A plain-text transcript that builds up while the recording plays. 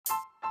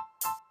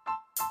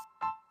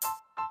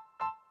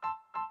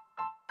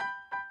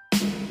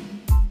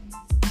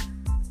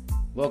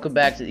Welcome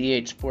back to the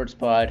EH Sports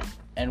Pod,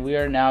 and we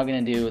are now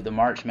going to do the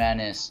March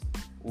Madness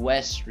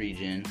West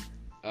region,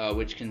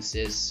 which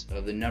consists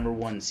of the number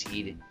 1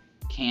 seed,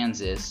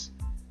 Kansas,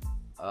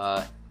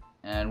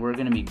 and we're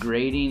going to be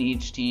grading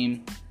each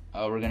team.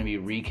 We're going to be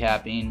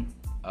recapping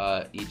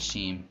each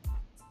team.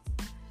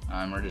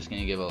 We're just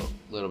going to give a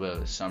little bit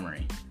of a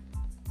summary,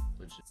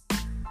 which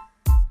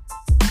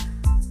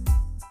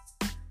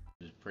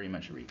is pretty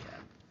much a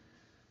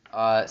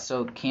recap.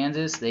 So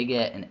Kansas, they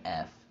get an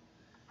F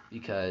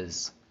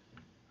because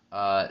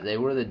they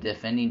were the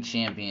defending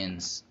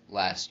champions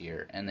last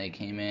year, and they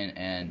came in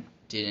and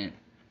didn't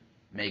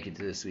make it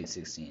to the Sweet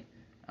 16.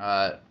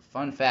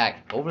 Fun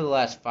fact, over the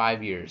last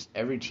 5 years,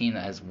 every team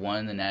that has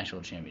won the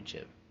national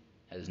championship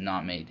has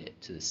not made it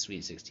to the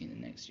Sweet 16 the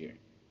next year,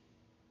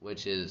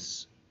 which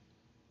is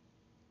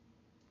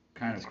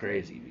kind of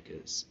crazy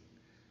because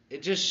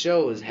it just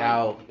shows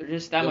how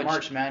the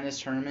March Madness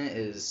tournament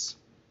is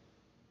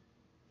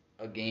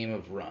a game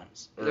of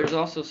runs. There's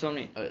also so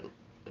many...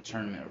 A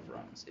tournament of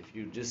runs. If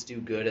you just do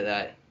good at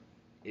that,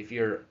 if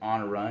you're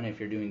on a run,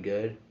 if you're doing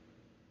good,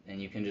 then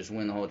you can just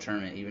win the whole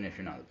tournament even if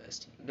you're not the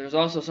best team. There's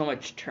also so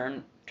much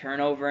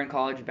turnover in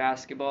college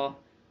basketball.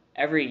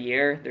 Every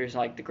year, there's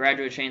like the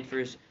graduate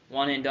transfers,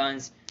 one and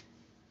dones,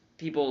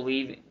 people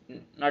leave,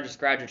 not just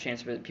graduate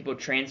transfers, people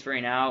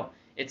transferring out.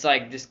 It's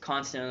like just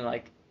constantly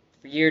like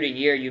year to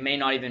year, you may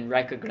not even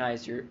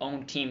recognize your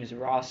own team's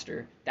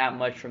roster that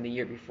much from the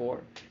year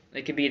before.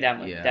 It could be that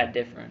much, that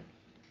different.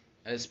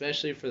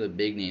 Especially for the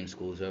big name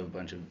schools who have a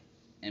bunch of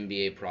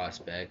NBA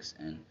prospects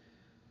and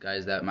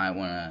guys that might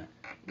want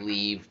to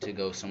leave to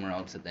go somewhere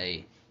else that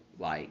they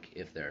like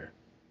if they're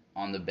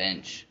on the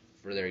bench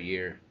for their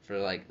year, for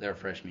like their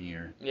freshman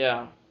year.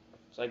 Yeah.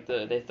 It's like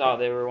they thought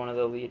they were one of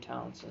the elite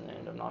talents and they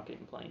end up not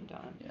getting playing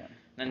time. Yeah.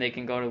 Then they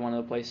can go to one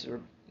of the places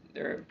where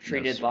they're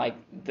treated like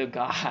the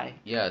guy.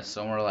 Yeah,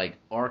 somewhere like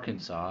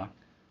Arkansas.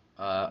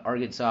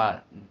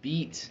 Arkansas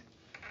beat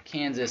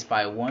Kansas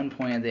by 1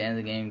 point at the end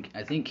of the game.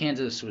 I think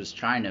Kansas was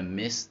trying to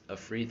miss a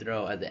free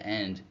throw at the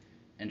end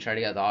and try to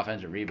get the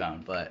offensive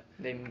rebound, but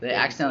they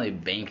accidentally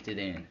banked it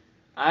in.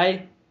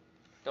 I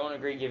don't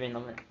agree giving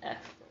them an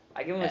F.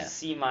 I give them a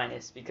C-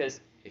 because...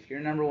 If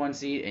you're number 1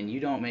 seed and you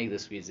don't make the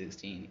Sweet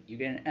 16, you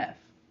get an F.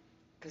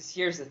 Because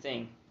here's the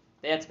thing.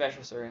 They had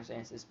special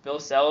circumstances. Bill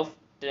Self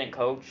didn't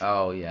coach.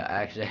 Oh, yeah.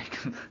 Actually,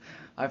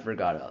 I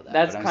forgot about that.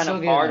 That's kind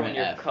of hard when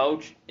your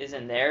coach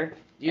isn't there.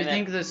 Do you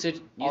think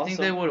think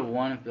they would have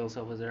won if Bill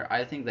Self was there?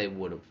 I think they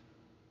would have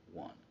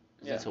won.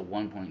 Yeah. It's a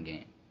 1-point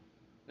game.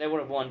 They would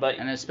have won, but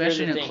and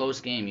especially in a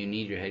close game, you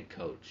need your head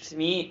coach. To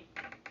me,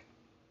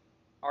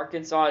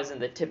 Arkansas isn't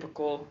the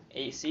typical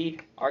 8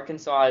 seed.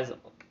 Arkansas has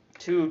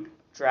 2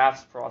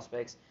 draft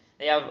prospects.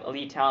 They have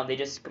elite talent. They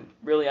just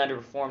really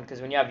underperformed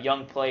because when you have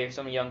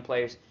so many young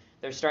players,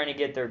 they're starting to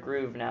get their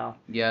groove now.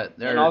 Yeah,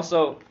 and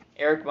also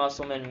Eric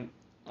Musselman,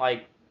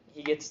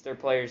 he gets their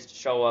players to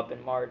show up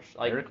in March.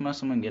 Eric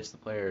Musselman gets the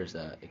players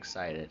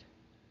excited.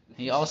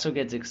 He also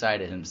gets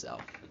excited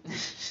himself.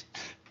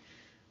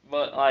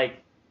 But,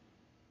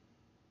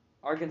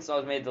 Arkansas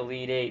has made the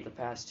Elite 8 the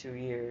past 2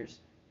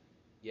 years.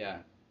 Yeah.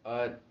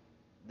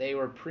 They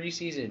were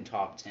preseason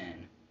top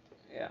 10.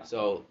 Yeah.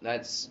 So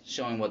that's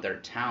showing what their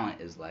talent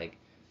is like.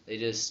 They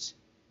just,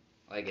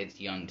 it's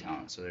young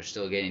talent, so they're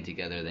still getting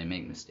together. They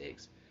make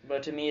mistakes.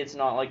 But to me, it's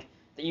not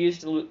they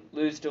used to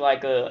lose to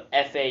a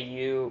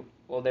FAU.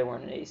 Well, they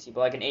weren't an AC,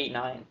 but an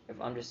 8-9.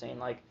 If I'm just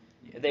saying,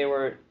 if they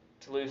were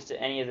to lose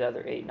to any of the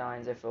other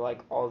 8-9s, I feel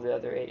like all the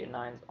other 8 and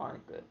 9s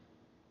aren't good.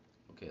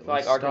 Okay,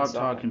 let's stop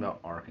talking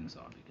about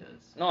Arkansas because...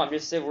 No, I'm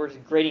just saying we're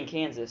grading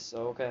Kansas,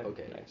 so okay.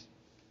 Okay. Next.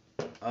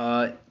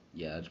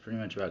 Yeah, it's pretty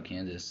much about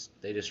Kansas.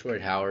 They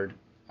destroyed Howard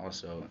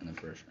also in the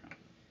first round.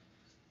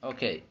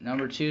 Okay,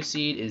 number 2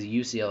 seed is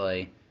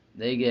UCLA.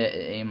 They get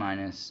an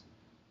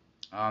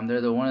A-.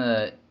 They're one of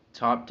the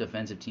top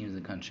defensive teams in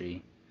the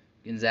country.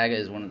 Gonzaga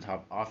is one of the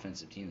top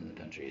offensive teams in the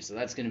country. So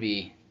that's going to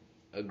be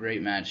a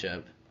great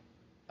matchup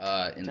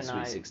in the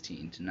Sweet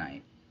 16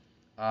 tonight.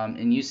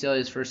 In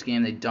UCLA's first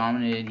game, they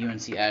dominated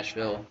UNC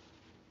Asheville.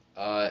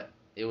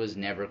 It was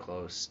never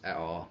close at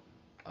all.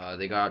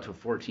 They got out to a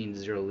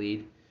 14-0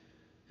 lead.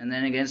 And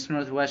then against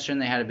Northwestern,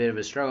 they had a bit of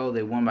a struggle.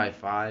 They won by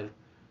 5.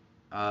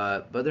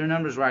 But their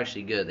numbers were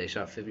actually good. They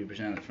shot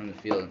 50% from the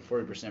field and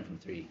 40% from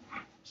 3.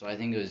 So I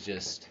think it was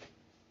just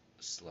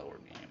a slower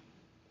game.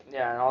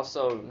 Yeah, and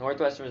also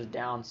Northwestern was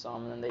down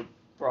some, and then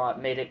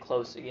they made it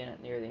close again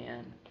near the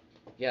end.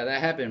 Yeah,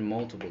 that happened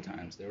multiple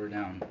times. They were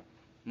down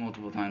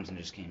multiple times and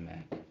just came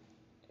back.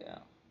 Yeah,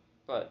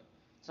 but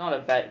it's not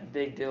a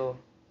big deal.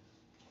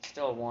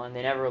 Still won.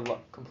 They never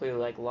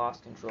completely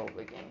lost control of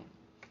the game.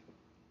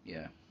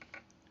 Yeah.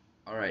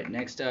 All right.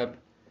 Next up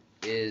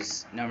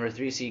is number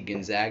 3 seed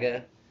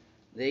Gonzaga.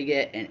 They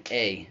get an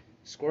A.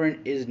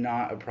 Scoring is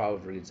not a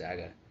problem for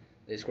Gonzaga.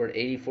 They scored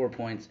 84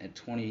 points and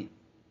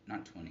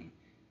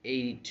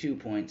 82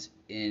 points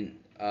in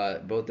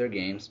both their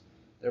games.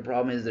 Their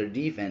problem is their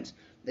defense.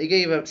 They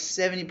gave up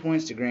 70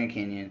 points to Grand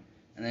Canyon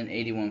and then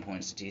 81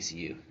 points to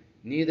TCU.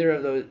 Neither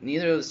of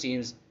those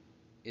teams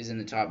is in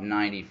the top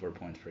 90 for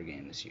points per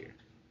game this year.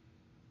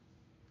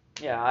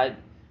 Yeah,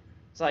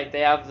 it's like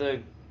they have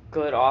the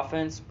good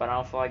offense, but I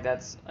don't feel like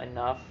that's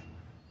enough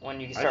when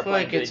you I start feel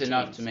playing like good it's teams.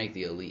 enough to make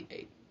the Elite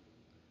Eight,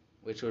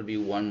 which would be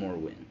one more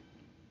win.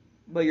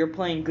 But you're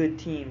playing good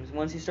teams.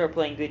 Once you start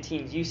playing good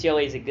teams,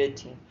 UCLA is a good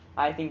team.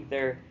 I think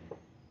they're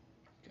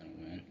Gonna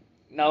win.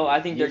 no.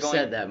 I think they're You've going.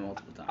 said that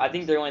multiple times. I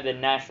think they're going to the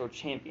national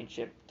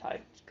championship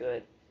type.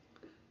 Good.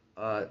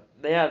 Uh,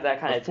 They have that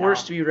kind a of force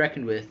talent. to be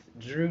reckoned with.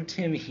 Drew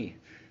Timmy.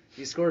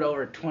 He scored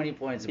over 20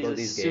 points in He's both a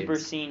these super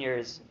games.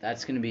 seniors.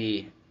 That's gonna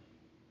be.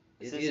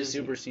 Is This he a is his-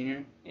 super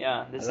senior?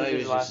 Yeah, I this thought is he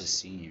his was just last a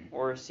senior.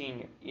 or a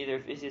senior. Either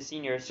if he's a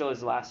senior, it's still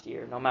his last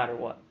year. No matter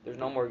what, there's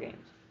no more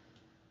games.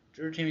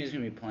 Drew Timmy is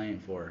gonna be playing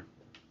for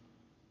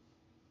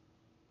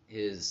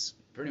his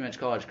pretty much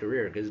college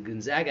career because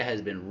Gonzaga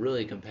has been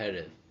really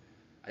competitive.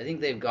 I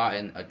think they've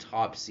gotten a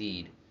top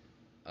seed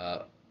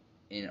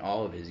in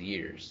all of his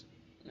years.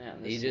 Yeah,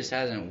 He just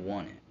hasn't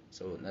won it,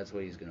 so that's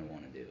what he's gonna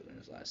want to do in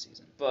his last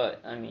season.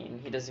 But I mean,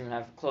 he doesn't even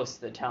have close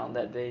to the talent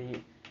that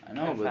they. I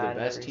know, I've but the had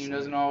best every team season.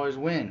 doesn't always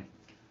win.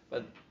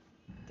 I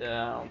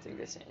don't think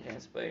they stand a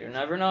chance. But you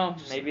never know.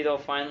 Maybe they'll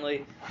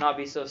finally not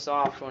be so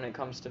soft when it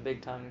comes to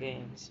big time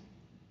games.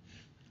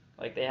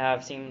 Like they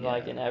have seemed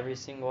like in every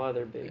single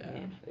other big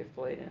game they've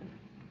played in.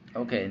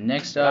 Okay,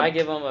 next But up. I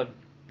give them a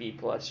B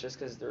plus just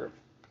because their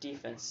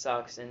defense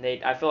sucks, and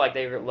I feel like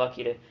they were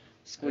lucky to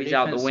squeeze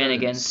out the win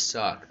against.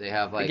 Suck. They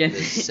have like against-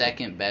 the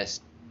second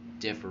best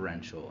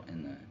differential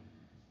in the.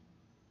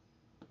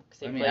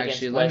 They Let me play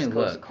actually- against let me West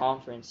Coast look.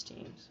 Conference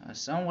teams.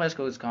 Some West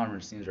Coast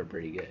Conference teams are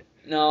pretty good.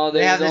 No, They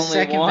there's have the only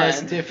second one.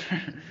 best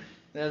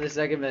They have the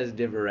second best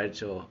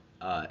differential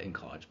in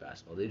college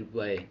basketball. They do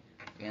play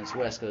against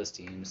West Coast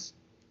teams.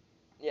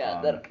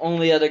 Yeah, the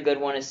only other good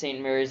one is St.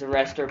 Mary's. The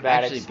rest are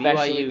bad, Actually,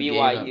 especially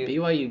BYU.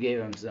 BYU gave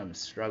them some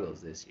struggles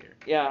this year.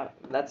 Yeah,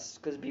 that's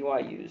because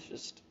BYU is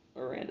just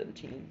a random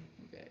team.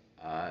 Okay.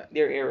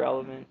 They're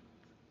irrelevant.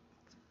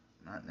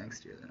 Not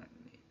next year. They're not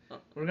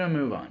gonna be. We're gonna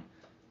move on.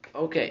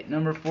 Okay,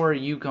 number 4,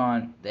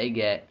 UConn. They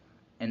get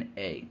an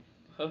A.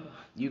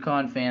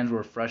 UConn fans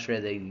were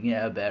frustrated they didn't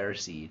get a better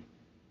seed,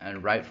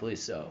 and rightfully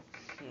so.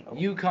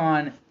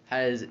 UConn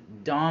has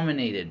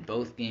dominated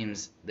both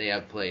games they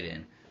have played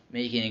in,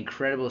 making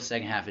incredible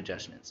second half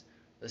adjustments.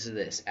 Listen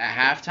to this. At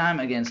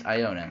halftime against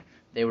Iona,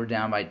 they were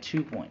down by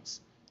 2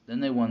 points. Then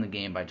they won the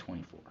game by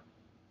 24.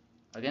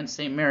 Against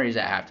St. Mary's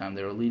at halftime,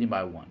 they were leading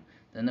by 1.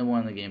 Then they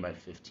won the game by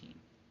 15.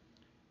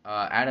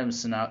 Adam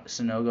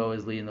Sanogo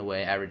is leading the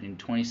way, averaging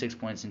 26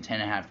 points and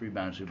 10.5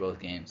 rebounds through both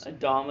games.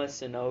 Adama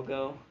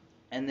Sanogo.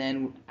 And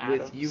then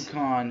with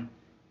UConn,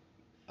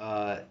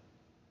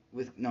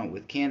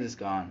 with Kansas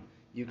gone,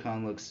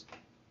 UConn looks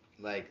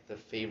like the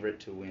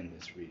favorite to win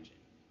this region.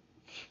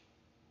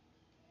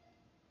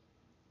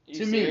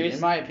 To me, in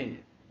my opinion.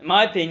 In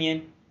my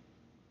opinion,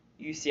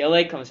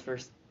 UCLA comes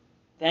first,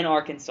 then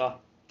Arkansas,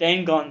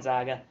 then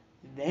Gonzaga,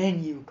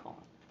 then UConn.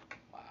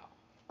 Wow.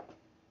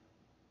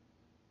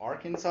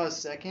 Arkansas is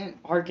second?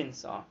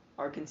 Arkansas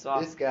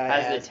This guy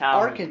has the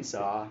talent.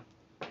 Arkansas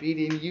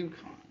beating UConn.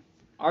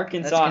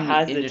 Arkansas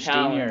has the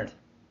talent. Your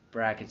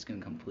bracket's going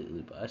to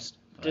completely bust.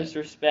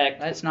 Disrespect.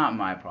 That's not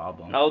my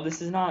problem. No,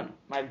 this is not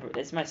my.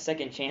 It's my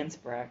second chance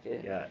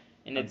bracket. Yeah.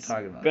 And I'm it's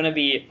talking about gonna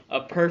be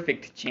a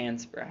perfect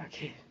chance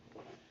bracket.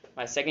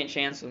 My second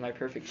chance was my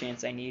perfect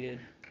chance I needed.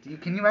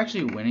 Can you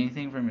actually win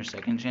anything from your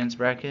second chance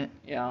bracket?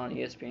 Yeah, on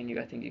ESPN,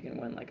 I think you can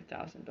win like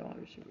 $1,000.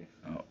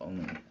 Oh,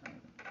 only.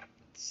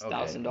 It's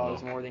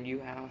 $1,000 more than you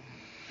have.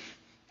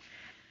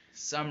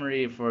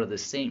 Summary for the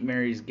St.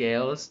 Mary's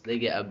Gales: they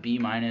get a B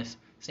minus.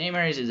 St.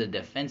 Mary's is a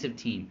defensive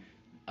team,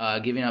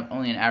 giving up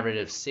only an average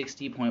of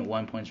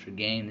 60.1 points per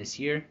game this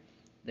year.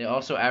 They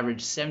also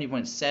averaged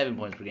 70.7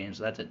 points per game,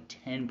 so that's a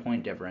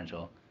 10-point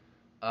differential.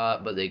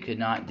 But they could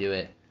not do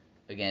it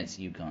against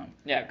UConn.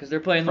 Yeah, because they're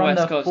playing the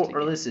West Coast.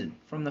 Listen,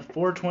 from the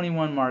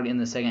 4:21 mark in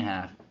the second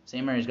half,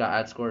 St. Mary's got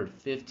outscored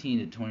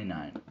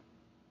 15-29.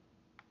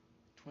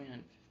 29-15.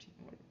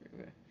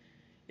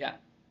 Yeah,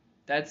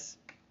 that's.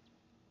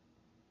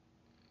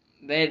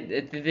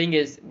 The thing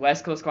is,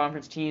 West Coast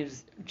Conference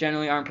teams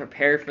generally aren't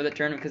prepared for the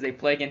tournament because they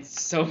play against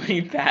so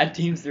many bad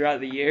teams throughout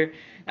the year.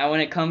 Now,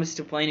 when it comes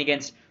to playing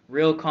against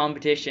real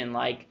competition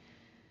like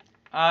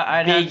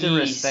I'd Big have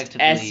to East,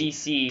 respectfully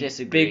SEC,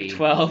 disagree. Big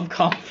 12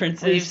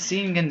 conferences. We've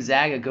seen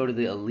Gonzaga go to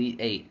the Elite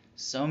Eight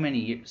so many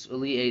years.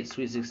 Elite Eight,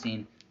 Sweet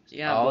 16.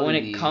 Yeah, all but when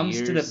of it these comes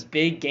to the years.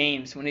 big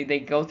games, when they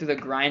go through the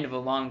grind of a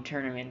long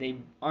tournament, they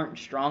aren't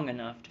strong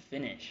enough to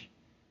finish.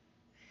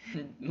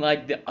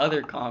 Like the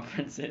other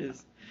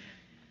conferences.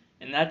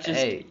 And that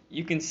just,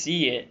 you can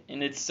see it,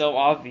 and it's so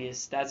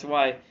obvious. That's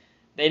why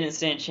they didn't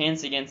stand a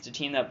chance against a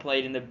team that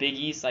played in the Big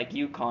East like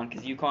UConn,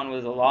 because UConn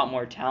was a lot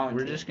more talented.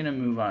 We're just gonna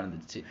move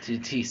on to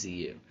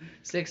TCU.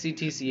 60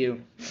 TCU,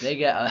 they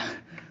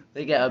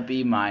get a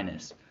B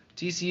minus.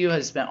 TCU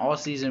has spent all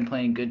season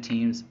playing good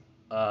teams,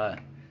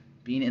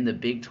 being in the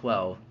Big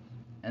 12,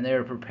 and they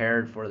were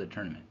prepared for the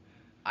tournament.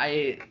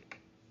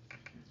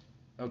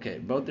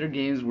 Both their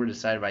games were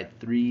decided by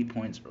 3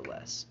 points or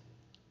less.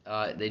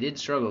 They did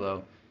struggle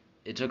though.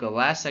 it took a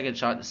last-second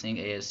shot to sink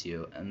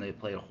ASU, and they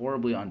played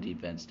horribly on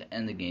defense to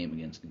end the game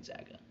against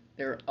Gonzaga.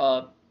 They're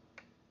up.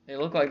 They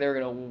look like they're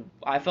gonna.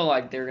 I felt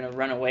like they were gonna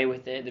run away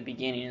with it at the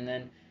beginning, and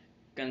then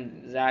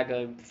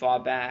Gonzaga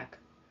fought back.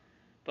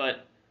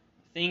 But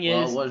thing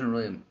Well, is, it wasn't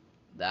really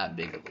that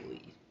big of a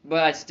lead.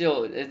 but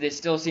they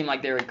still seemed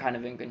like they were kind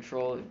of in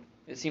control.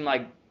 It seemed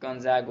like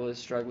Gonzaga was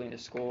struggling to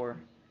score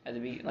at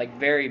the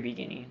very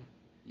beginning.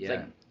 Yeah,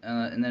 like-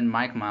 and then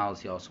Mike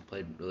Miles, he also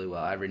played really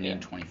well, averaging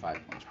 25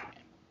 points per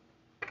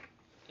game.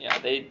 Yeah,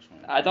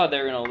 I thought they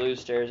were gonna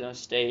lose to Arizona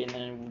State, and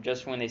then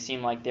just when they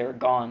seemed like they were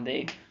gone,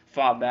 they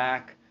fought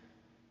back.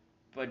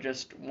 But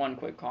just one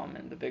quick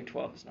comment: the Big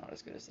 12 is not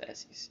as good as the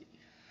SEC.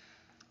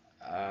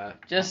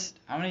 Just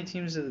how many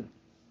teams did?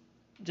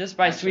 Just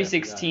by Actually, Sweet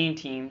I forgot. 16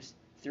 teams,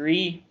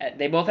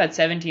 they both had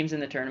 7 teams in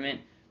the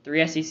tournament.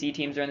 3 SEC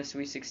teams are in the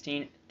Sweet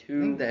 16. I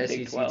 2 think the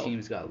Big SEC 12.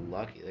 teams got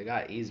lucky. They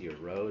got easier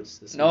roads.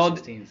 The Sweet No,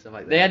 16 stuff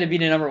like that. They had to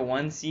beat a number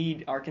 1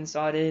 seed.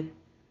 Arkansas did.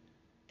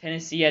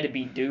 Tennessee had to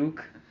beat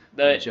Duke, I'm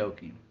the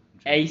joking.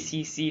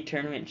 ACC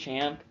tournament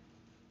champ.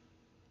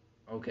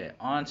 Okay,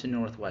 on to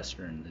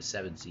Northwestern, the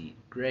 7th seed.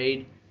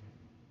 Grade,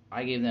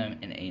 I gave them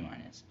an A-.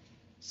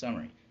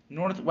 Summary.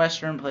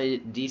 Northwestern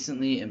played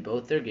decently in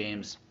both their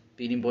games,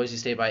 beating Boise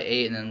State by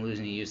 8 and then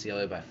losing to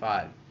UCLA by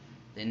 5.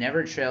 They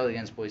never trailed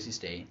against Boise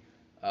State.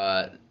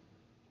 They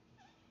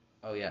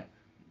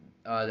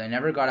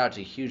never got out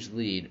to a huge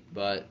lead,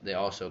 but they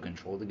also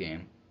controlled the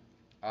game.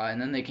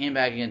 And then they came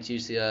back against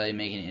UCLA,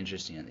 making it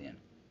interesting at the end.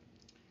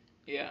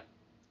 Yeah,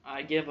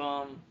 I'd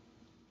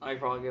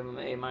probably give them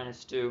an A-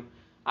 too.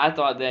 I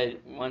thought that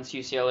once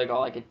UCLA got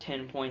like a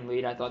 10-point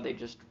lead, I thought they'd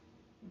just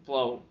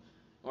blow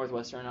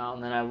Northwestern out.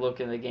 And then I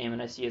look at the game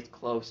and I see it's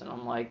close, and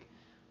I'm like,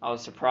 I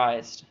was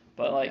surprised.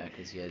 But like, Yeah,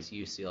 because he has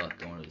UCLA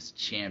going to his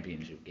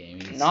championship game.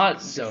 He's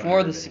not so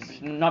before nervous.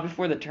 not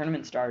before the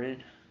tournament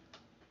started.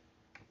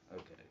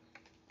 Okay.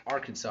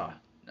 Arkansas,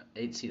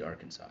 8th seed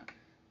Arkansas.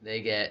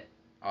 They get,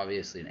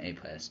 obviously, an A+.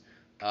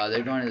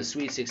 They're going to the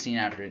Sweet 16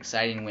 after an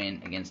exciting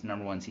win against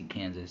number 1 seed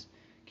Kansas.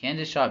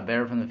 Kansas shot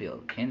better from the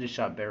field. Kansas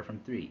shot better from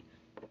 3.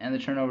 And the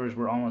turnovers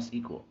were almost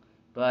equal.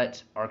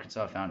 But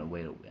Arkansas found a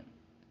way to win.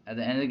 At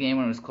the end of the game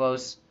when it was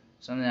close,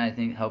 something I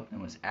think helped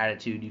them was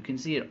attitude. You can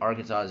see at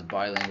Arkansas's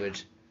body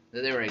language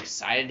that they were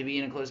excited to be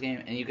in a close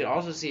game. And you could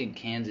also see in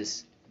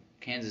Kansas'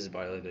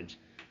 body language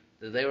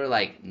that they were,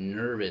 like,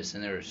 nervous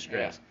and they were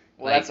stressed.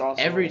 Yeah. Well, that's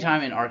also every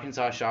time an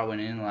Arkansas shot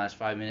went in the last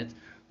 5 minutes,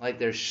 like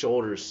their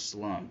shoulders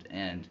slumped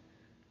and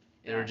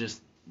they were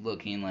just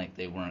looking like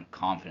they weren't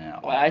confident at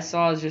all. What I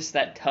saw is just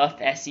that tough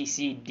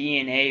SEC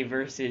DNA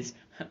versus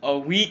a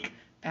weak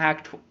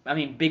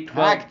Big 12.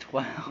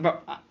 Pac-12. Bro,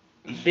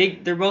 they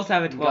both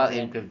have a You got 12 him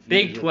team. confused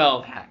Big with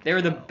 12. Pac-12. They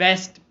were the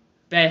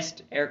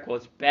best air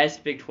quotes,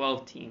 best Big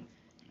 12 team.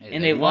 Hey,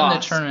 and they they won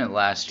lost the tournament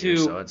last year,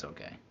 to- so it's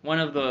okay.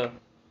 One of the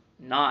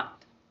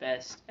not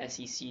best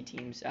SEC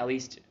teams. At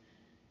least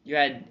you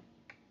had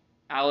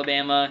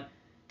Alabama,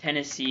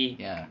 Tennessee,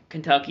 Yeah.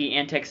 Kentucky,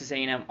 and Texas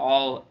A&M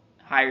all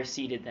higher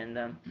seeded than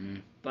them.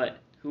 Mm. But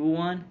who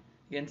won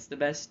against the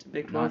best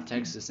Big 12 Not team?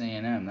 Texas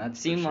A&M, that's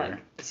It seemed for like sure.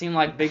 it seemed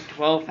like Big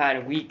 12 had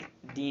a weak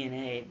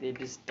DNA. They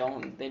just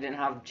don't. They didn't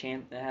have They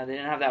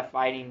didn't have that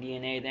fighting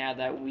DNA. They had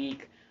that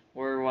weak.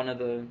 We're one of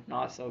the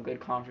not so good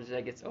conferences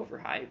that gets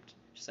overhyped,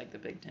 just like the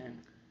Big 10.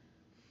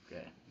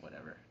 Okay,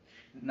 whatever.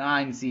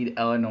 9 seed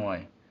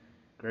Illinois.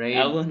 Grade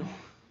Illinois.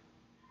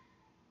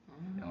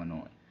 Illinois.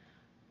 You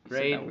said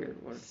Grade that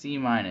weird word. C-.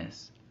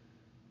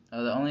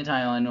 The only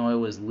time Illinois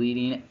was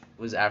leading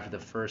was after the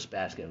first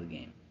basket of the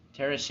game.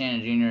 Terrence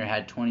Shannon Jr.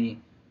 had 20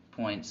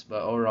 points,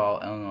 but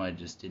overall Illinois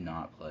just did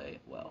not play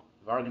well.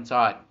 If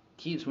Arkansas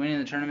keeps winning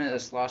the tournament,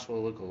 this loss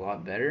will look a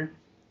lot better,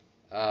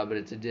 but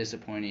it's a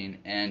disappointing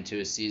end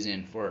to a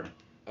season for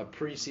a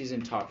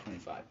preseason top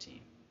 25 team.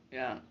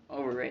 Yeah,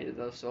 overrated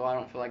though. So I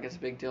don't feel like it's a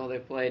big deal. They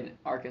played.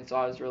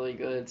 Arkansas is really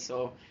good.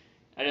 So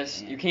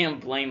you can't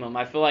blame them.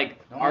 I feel like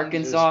No one's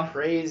Arkansas. just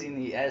praising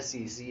the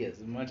SEC as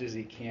much as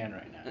he can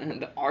right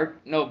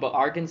now. But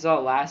Arkansas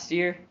last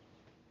year,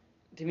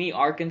 to me,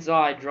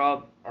 Arkansas,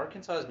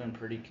 Arkansas has been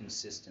pretty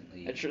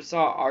consistently.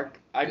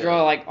 I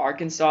draw like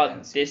Arkansas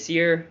Defense. this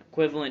year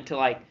equivalent to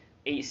like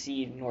 8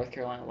 seed North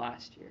Carolina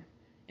last year,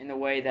 in the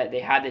way that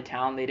they had the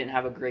talent, they didn't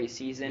have a great Do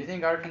season. you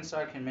think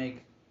Arkansas can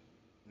make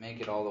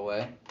it all the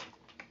way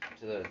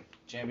to the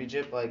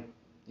championship like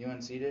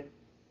UNC did?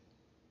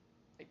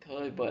 They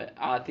could, but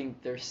I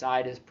think their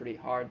side is pretty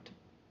hard.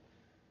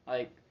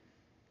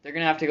 They're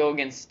gonna have to go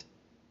against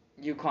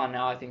UConn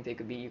now. I think they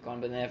could beat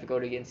UConn, but then they have to go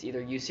against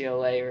either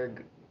UCLA or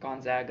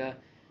Gonzaga.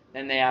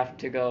 Then they have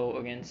to go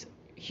against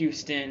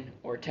Houston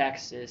or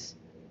Texas,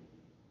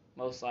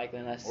 most likely,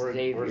 unless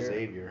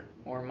Xavier.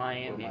 or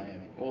Miami. Or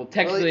Miami. Well,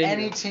 technically,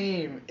 any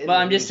team. but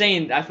I'm just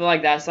saying, I feel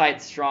like that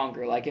side's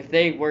stronger. Like if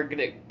they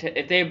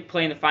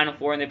play in the Final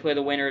Four and they play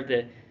the winner of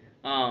the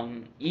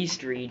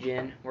East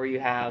region, where you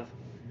have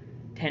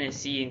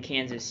Tennessee and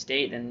Kansas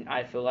State, then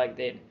I feel like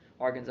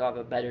Arkansas have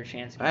a better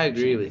chance. I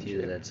agree with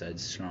you that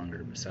side's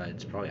stronger.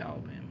 Besides, probably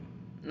Alabama.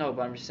 No,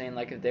 but I'm just saying,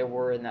 like if they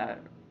were in that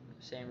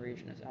same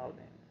region as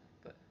Alabama,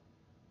 but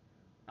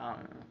I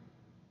don't know.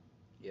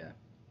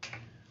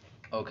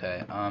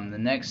 Okay. The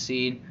next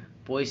seed,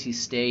 Boise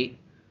State.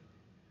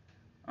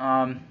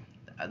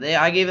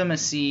 I gave them a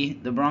C.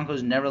 The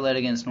Broncos never led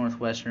against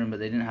Northwestern, but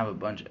they didn't have a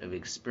bunch of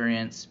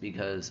experience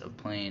because of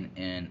playing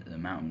in the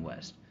Mountain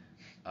West.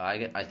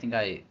 I think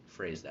I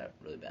phrased that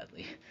really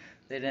badly.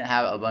 They didn't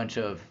have a bunch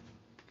of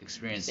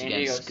experience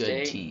against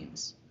good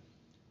teams.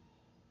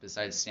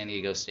 Besides San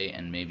Diego State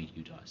and maybe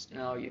Utah State.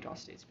 No, Utah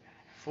State's bad.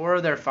 4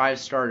 of their 5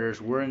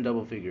 starters were in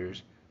double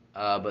figures,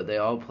 but they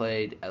all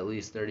played at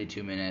least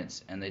 32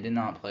 minutes, and they did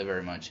not play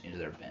very much into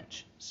their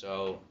bench.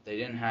 So they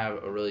didn't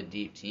have a really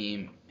deep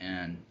team,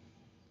 and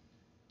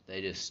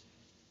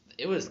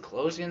it was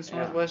close against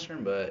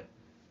Northwestern, but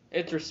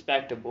it's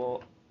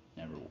respectable.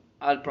 Never.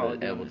 I'd probably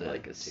give it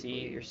like a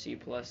C or C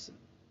plus.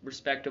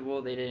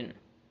 Respectable. They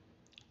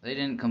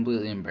didn't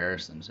completely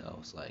embarrass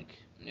themselves like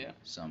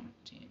some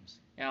teams.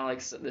 Yeah,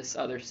 like this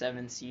other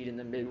 7 seed in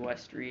the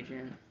Midwest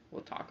region.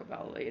 We'll talk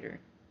about later.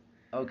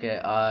 Okay,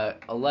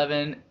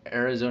 11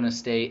 Arizona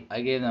State.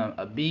 I gave them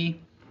a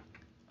B.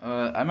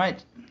 I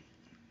might.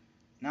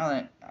 Now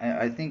that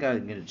I think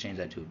I'm gonna change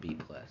that to a B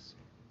plus.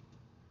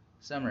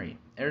 Summary: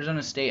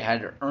 Arizona State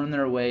had to earn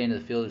their way into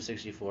the field of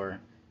 64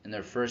 in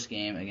their first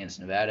game against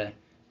Nevada.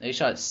 They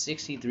shot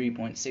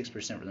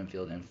 63.6% from the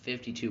field and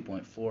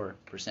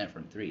 52.4%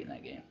 from 3 in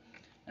that game.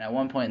 And at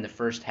one point in the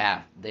first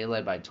half, they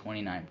led by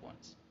 29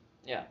 points.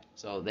 Yeah.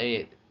 So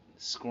they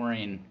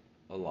scoring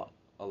a lot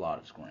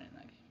of scoring in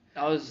that game.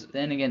 That was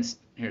then against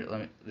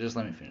let me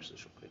finish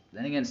this real quick.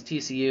 Then against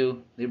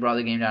TCU, they brought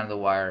the game down to the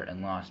wire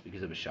and lost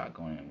because of a shot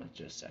going in with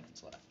just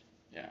seconds left.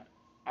 Yeah.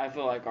 I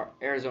feel like our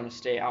Arizona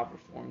State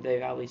outperformed.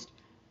 They at least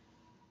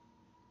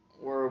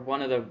were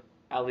one of the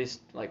at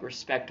least like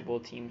respectable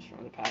teams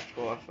from the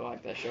Pac-12. I feel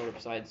like that showed up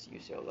besides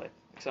UCLA. Like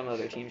some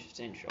other teams just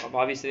didn't show up.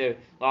 Obviously, they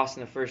lost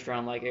in the first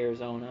round like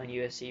Arizona and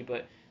USC,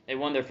 but they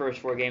won their first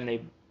 4 games.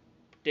 They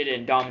did it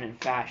in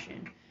dominant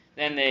fashion.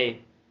 Then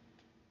they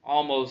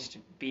almost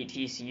beat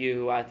TCU,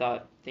 who I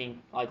think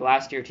like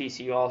last year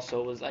TCU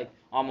also was like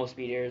almost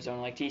beat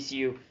Arizona. Like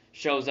TCU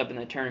shows up in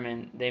the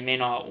tournament. They may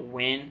not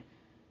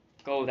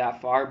go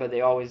that far, but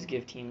they always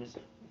give teams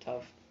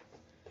tough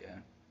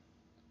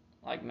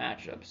like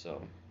matchups.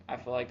 So I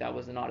feel like that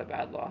was not a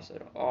bad loss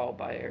at all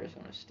by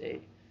Arizona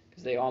State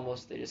because they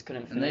just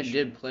couldn't finish. And they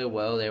did play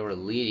well. They were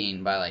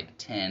leading by like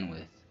 10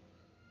 with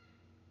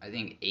I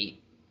think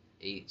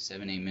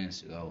 7, 8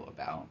 minutes to go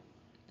about.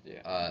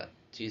 Yeah.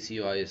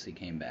 TCU obviously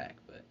came back,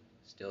 but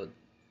still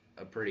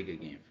a pretty good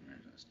game from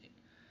Arizona State.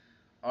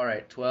 All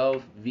right,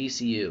 12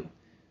 VCU.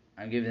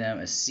 I'm giving them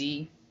a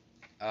C.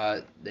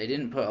 They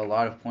didn't put a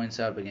lot of points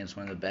up against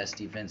one of the best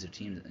defensive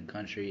teams in the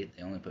country.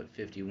 They only put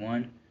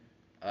 51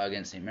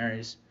 against St.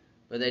 Mary's,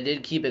 but they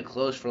did keep it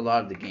close for a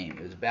lot of the game.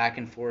 It was back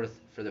and forth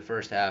for the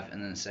first half,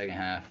 and then the second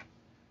half,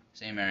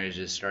 St. Mary's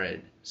just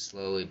started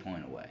slowly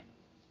pulling away.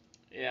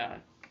 Yeah.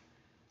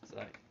 It's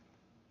like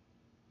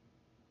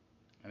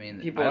I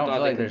mean, I don't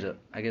feel like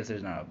I guess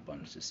there's not a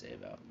bunch to say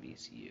about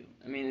VCU.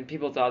 I mean,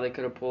 people thought they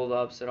could have pulled the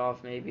upset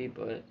off maybe,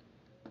 but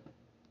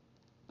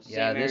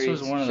yeah, this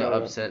was one of the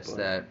upsets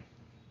that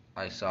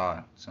I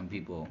saw some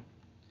people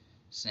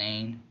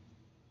saying,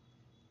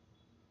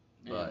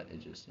 but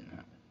it just didn't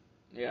happen.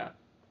 Yeah.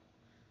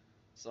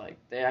 It's like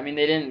they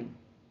didn't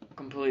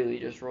completely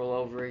just roll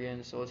over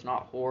again, so it's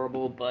not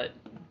horrible, but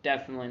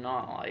definitely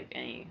not like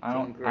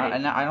anything great.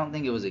 I don't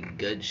think it was a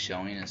good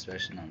showing,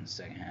 especially on the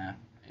second half.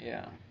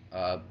 Yeah.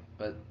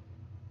 But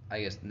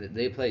I guess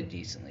they played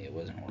decently. It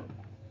wasn't horrible.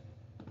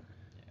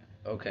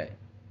 Yeah. Okay.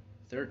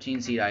 13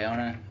 seed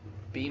Iona,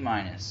 B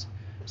minus.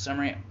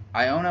 Summary: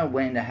 Iona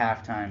went into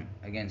halftime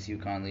against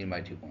UConn leading by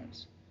 2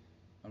 points.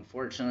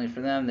 Unfortunately for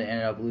them, they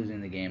ended up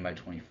losing the game by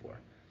 24.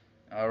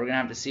 We're going to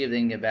have to see if they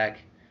can get back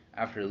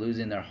after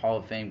losing their Hall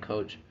of Fame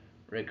coach,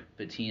 Rick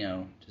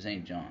Pitino, to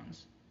St.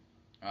 John's.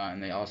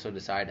 And they also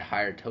decided to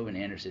hire Tobin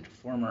Anderson,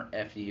 former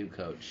FDU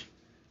coach,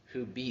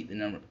 who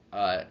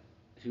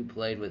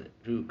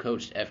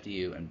coached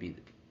FDU and beat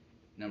the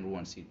number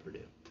 1 seed Purdue.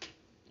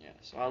 Yeah,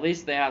 so at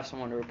least they have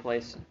someone to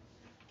replace him.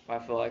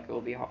 But I feel like it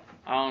will be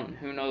hard.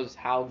 Who knows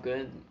how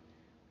good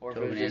or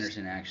Tobin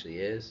Anderson actually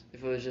is.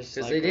 If it was just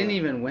because they didn't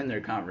even win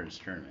their conference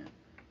tournament.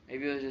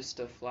 Maybe it was just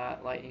a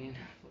flat lightning.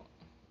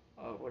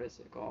 What is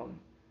it called?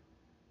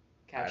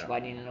 Catch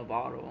lightning in a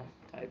bottle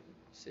type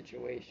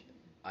situation.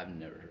 I've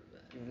never heard of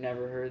that. You've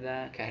never heard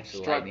that? Catch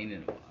lightning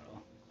in a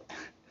bottle.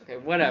 Okay,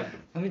 whatever.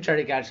 Let me try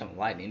to catch some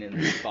lightning in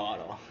this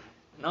bottle.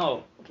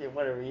 No. Okay,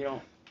 whatever. You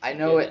don't. I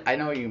know it. I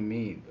know what you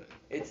mean, but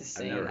it's the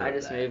same. I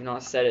just may have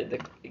not said it the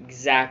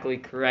exactly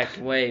correct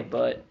way,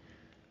 but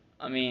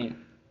I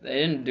mean, they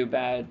didn't do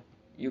bad.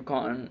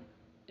 UConn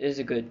is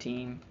a good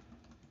team,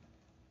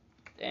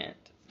 and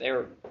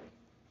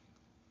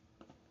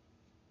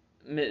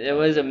it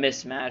was a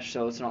mismatch,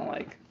 so it's not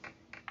like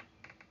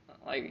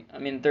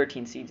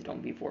 13 seeds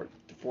don't beat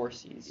 4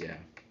 seeds. Yeah.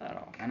 At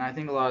all. And I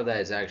think a lot of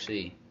that is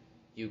actually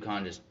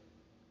UConn just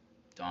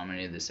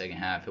dominated the second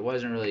half. It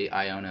wasn't really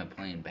Iona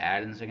playing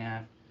bad in the second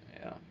half.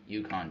 Yeah.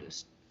 UConn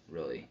just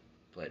really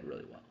played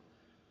really well.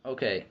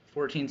 Okay,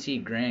 14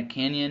 seed Grand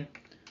Canyon.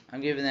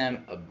 I'm giving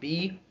them a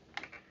B.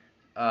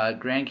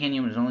 Grand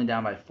Canyon was only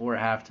down by 4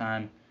 at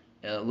halftime.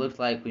 It looked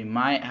like we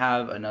might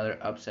have another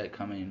upset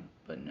coming,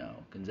 but no.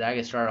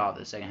 Gonzaga started off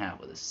the second half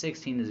with a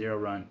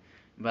 16-0 run,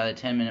 and by the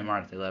 10-minute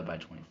mark, they led by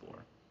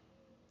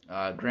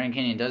 24. Grand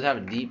Canyon does have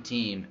a deep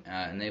team,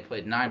 and they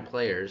played 9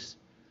 players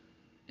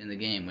in the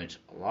game, which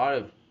a lot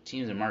of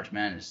teams in March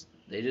Madness,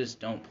 they just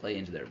don't play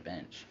into their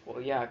bench.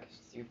 Well, yeah, because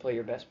you play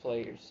your best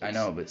players. I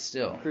know, but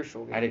still,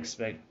 crucial game. I'd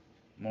expect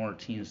more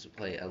teams to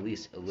play at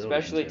least a little.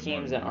 Especially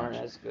teams that aren't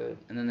as good.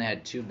 And then they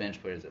had 2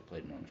 bench players that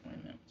played more than 20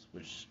 minutes,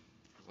 which is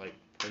like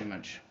pretty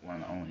much one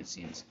of the only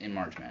teams in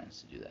March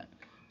Madness to do that.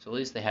 So at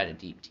least they had a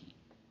deep team.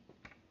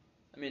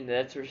 I mean,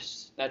 that's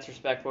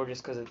respectful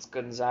just because it's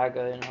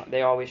Gonzaga and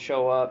they always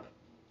show up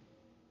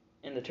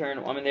in the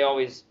tournament. I mean, they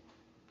always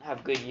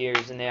have good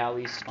years and they at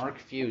least... Mark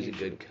Few is a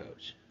good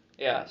coach.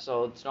 Yeah,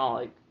 so it's not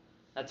like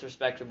that's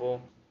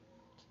respectable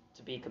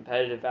to be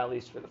competitive at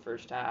least for the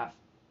first half.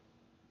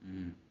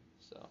 Mm.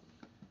 So.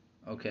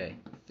 Okay,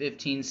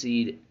 15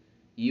 seed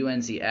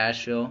UNC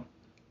Asheville.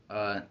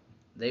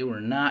 They were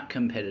not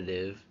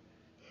competitive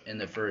in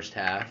the first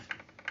half.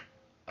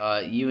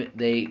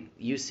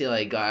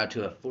 UCLA got out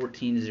to a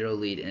 14-0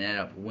 lead and ended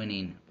up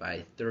winning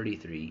by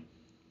 33.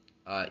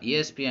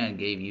 ESPN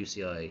gave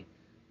UCLA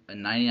a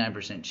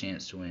 99%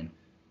 chance to win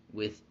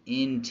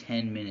within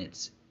 10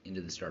 minutes into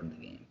the start of the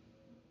game.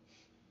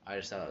 I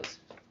just thought it was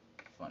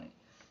funny.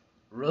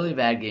 Really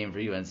bad game for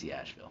UNC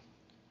Asheville.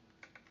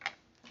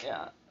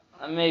 Yeah,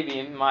 maybe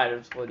it might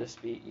as well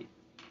just be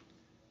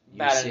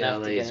bad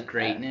enough to get UCLA's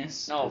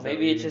greatness? No,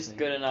 maybe it's just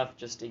good enough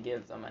just to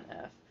give them an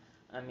F.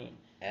 I mean,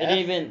 F? They didn't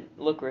even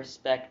look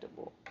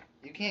respectable.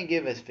 You can't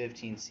give a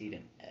 15 seed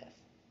an F.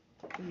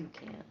 You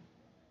can.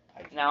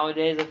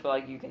 Nowadays, I feel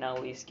like you can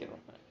at least give them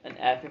an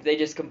F. If they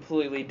just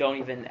completely don't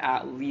even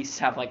at least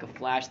have like a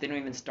flash, they don't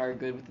even start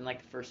good within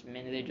like the first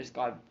minute. They just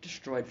got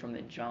destroyed from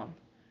the jump.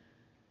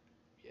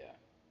 Yeah.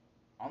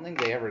 I don't think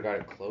they ever got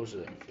it closer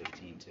than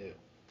 15, too.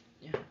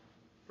 Yeah.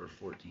 Or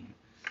 14.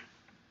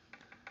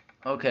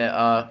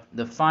 Okay,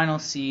 the final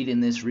seed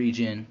in this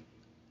region,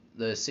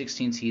 the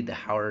 16 seed, the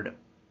Howard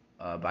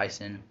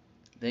Bison,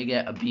 they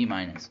get a B-.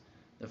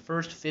 The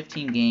first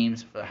 15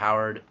 games for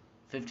Howard,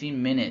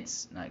 15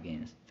 minutes, not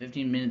games,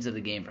 15 minutes of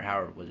the game for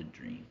Howard was a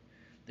dream.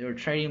 They were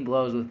trading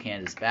blows with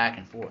Kansas back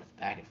and forth.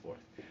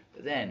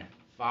 But then,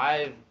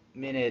 5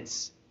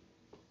 minutes,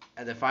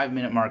 at the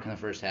 5-minute mark in the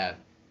first half,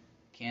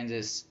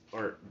 Kansas,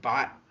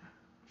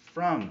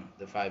 from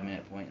the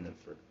 5-minute point in the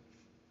first,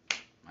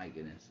 my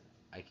goodness,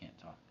 I can't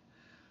talk.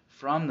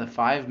 From the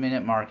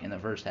 5-minute mark in the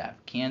first half,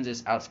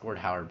 Kansas outscored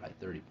Howard by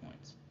 30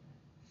 points.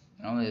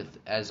 And only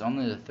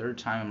the third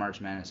time in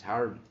March Madness,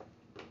 Howard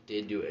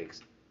did do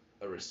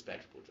a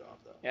respectable job,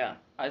 though. Yeah,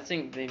 I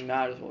think they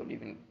might as well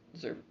even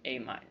deserve A-.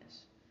 No.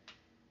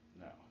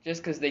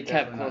 Just because they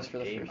Definitely kept close for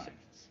the A-. first.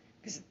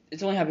 Because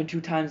it's only happened 2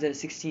 times at a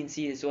 16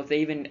 seed, so if they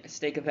even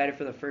stay competitive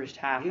for the first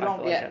half, you I don't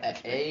feel get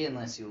like an A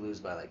unless you lose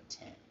by like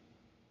 10.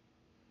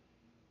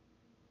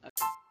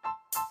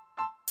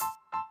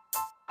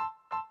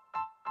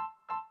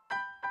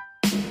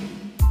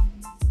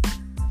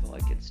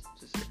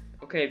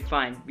 Okay,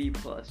 fine, B+,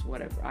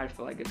 whatever. I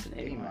feel like it's an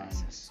A-. A-.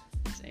 It's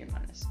A-.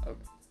 Okay.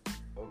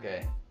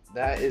 Okay,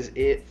 that is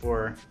it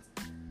for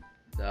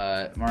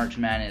the March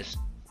Madness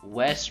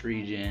West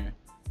region.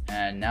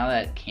 And now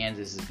that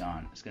Kansas is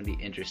gone, it's going to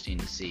be interesting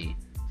to see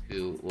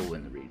who will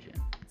win the region.